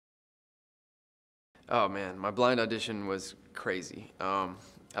Oh man, my blind audition was crazy.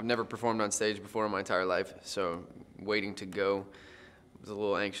 I've never performed on stage before in my entire life, so waiting to go was a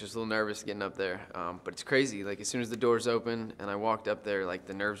little anxious, a little nervous getting up there. But it's crazy. Like as soon as the doors opened and I walked up there, like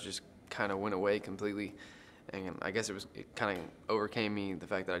the nerves just kind of went away completely. And I guess it kind of overcame me, the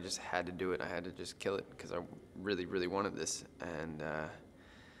fact that I just had to do it. I had to just kill it because I really, really wanted this. And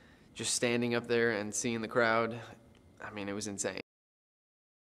just standing up there and seeing the crowd, I mean, it was insane.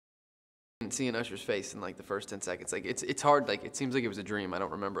 And seeing Usher's face in like the first 10 seconds, like it's hard, like it seems like it was a dream. I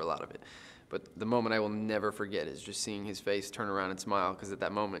don't remember a lot of it. But the moment I will never forget is just seeing his face turn around and smile, because at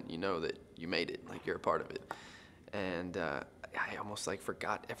that moment you know that you made it, like you're a part of it. And I almost like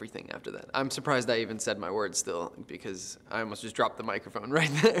forgot everything after that. I'm surprised I even said my words still, because I almost just dropped the microphone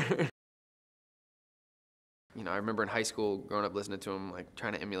right there. You know, I remember in high school growing up listening to him, like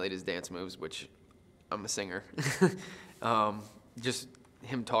trying to emulate his dance moves, which I'm a singer. Just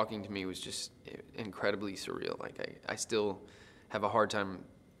him talking to me was just incredibly surreal. Like I still have a hard time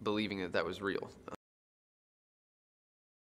believing that that was real.